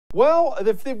Well,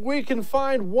 if we can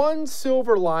find one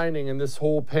silver lining in this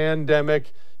whole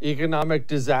pandemic, economic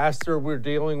disaster we're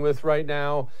dealing with right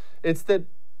now, it's that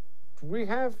we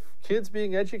have kids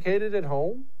being educated at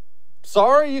home.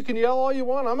 Sorry, you can yell all you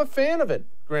want. I'm a fan of it.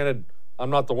 Granted, I'm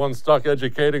not the one stuck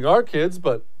educating our kids,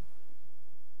 but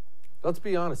let's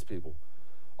be honest, people.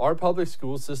 Our public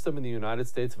school system in the United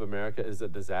States of America is a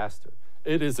disaster.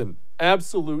 It is an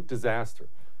absolute disaster.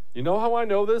 You know how I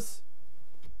know this?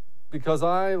 Because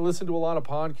I listen to a lot of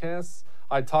podcasts.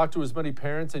 I talk to as many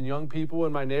parents and young people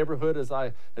in my neighborhood as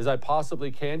I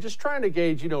possibly can, just trying to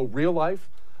gauge, real life.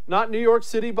 Not New York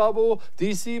City bubble,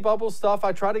 DC bubble stuff.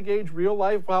 I try to gauge real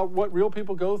life, about what real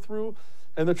people go through.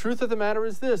 And the truth of the matter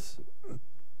is this.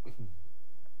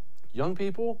 Young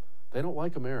people, they don't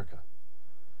like America.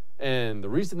 And the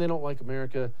reason they don't like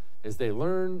America is they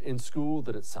learn in school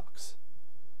that it sucks.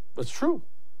 It's true.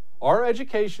 Our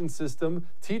education system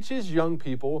teaches young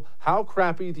people how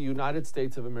crappy the United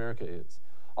States of America is.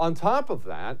 On top of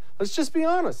that, let's just be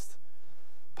honest.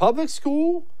 Public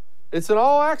school, it's an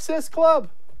all-access club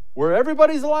where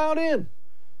everybody's allowed in.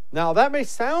 Now, that may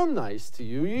sound nice to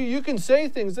you. You can say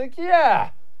things like,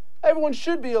 yeah, everyone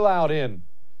should be allowed in.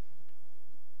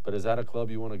 But is that a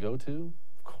club you want to go to?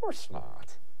 Of course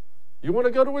not. You want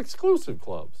to go to exclusive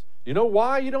clubs. You know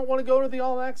why you don't want to go to the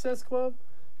all-access club?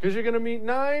 Because you're going to meet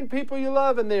 9 people you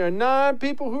love in there, 9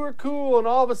 people who are cool, and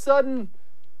all of a sudden,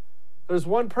 there's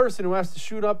one person who has to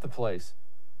shoot up the place.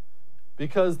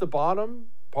 Because the bottom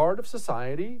part of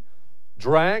society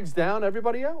drags down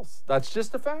everybody else. That's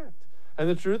just a fact. And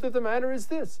the truth of the matter is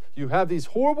this. You have these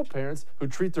horrible parents who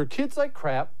treat their kids like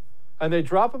crap, and they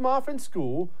drop them off in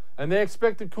school, and they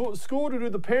expect the school to do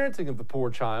the parenting of the poor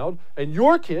child, and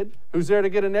your kid, who's there to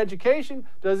get an education,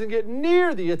 doesn't get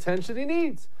near the attention he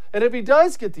needs. And if he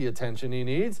does get the attention he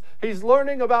needs, he's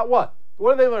learning about what?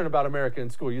 What do they learn about America in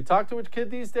school? You talk to a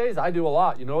kid these days? I do a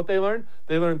lot. You know what they learn?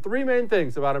 They learn 3 main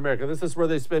things about America. This is where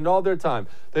they spend all their time.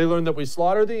 They learn that we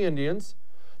slaughter the Indians.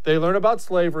 They learn about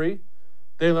slavery.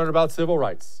 They learn about civil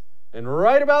rights. And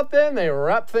right about then, they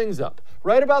wrap things up.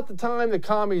 Right about the time the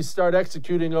commies start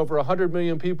executing over 100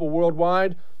 million people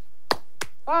worldwide,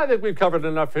 I think we've covered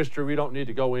enough history. We don't need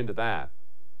to go into that.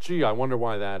 Gee, I wonder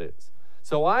why that is.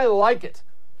 So I like it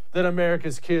that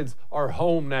America's kids are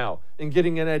home now and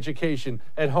getting an education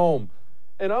at home.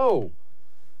 And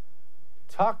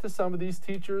talk to some of these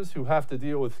teachers who have to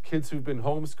deal with kids who've been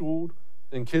homeschooled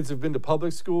and kids who've been to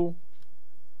public school.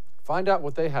 Find out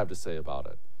what they have to say about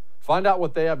it. Find out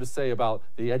what they have to say about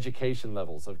the education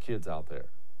levels of kids out there.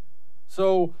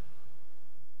 So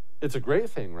it's a great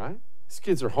thing, right? These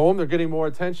kids are home, they're getting more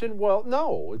attention. Well,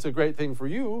 no, it's a great thing for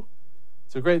you.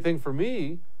 It's a great thing for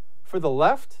me. For the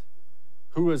left,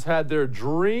 who has had their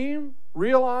dream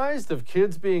realized of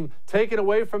kids being taken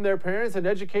away from their parents and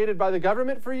educated by the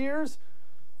government for years,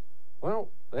 well,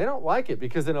 they don't like it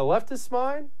because in a leftist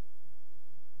mind,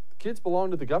 kids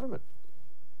belong to the government.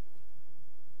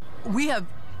 We have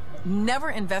never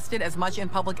invested as much in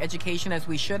public education as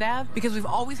we should have because we've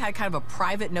always had kind of a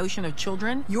private notion of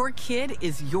children. Your kid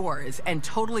is yours and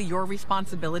totally your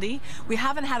responsibility. We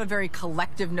haven't had a very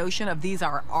collective notion of these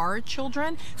are our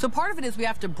children. So part of it is we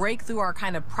have to break through our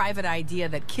kind of private idea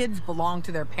that kids belong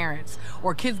to their parents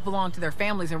or kids belong to their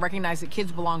families and recognize that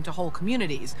kids belong to whole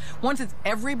communities. Once it's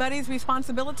everybody's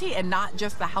responsibility and not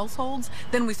just the households,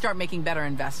 then we start making better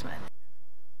investment.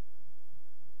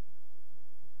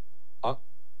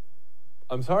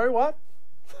 I'm sorry, what?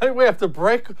 We have to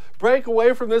break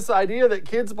away from this idea that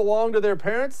kids belong to their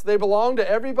parents. They belong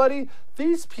to everybody.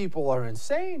 These people are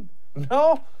insane.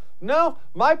 No,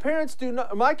 my kids do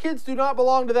not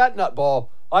belong to that nutball.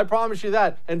 I promise you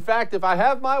that. In fact, if I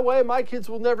have my way, my kids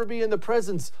will never be in the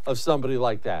presence of somebody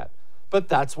like that. But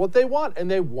that's what they want,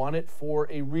 and they want it for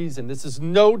a reason. This is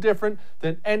no different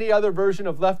than any other version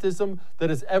of leftism that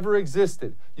has ever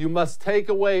existed. You must take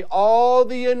away all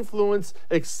the influence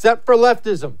except for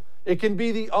leftism. It can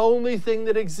be the only thing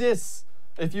that exists.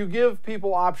 If you give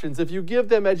people options, if you give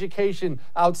them education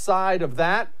outside of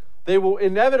that, they will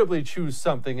inevitably choose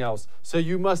something else. So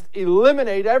you must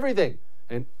eliminate everything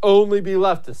and only be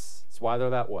leftists. That's why they're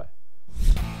that way.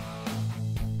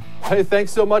 Hey,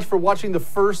 thanks so much for watching The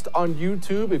First on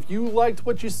YouTube. If you liked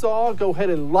what you saw, go ahead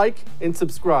and like and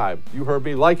subscribe. You heard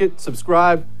me. Like it,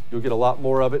 subscribe. You'll get a lot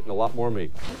more of it and a lot more of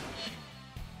me.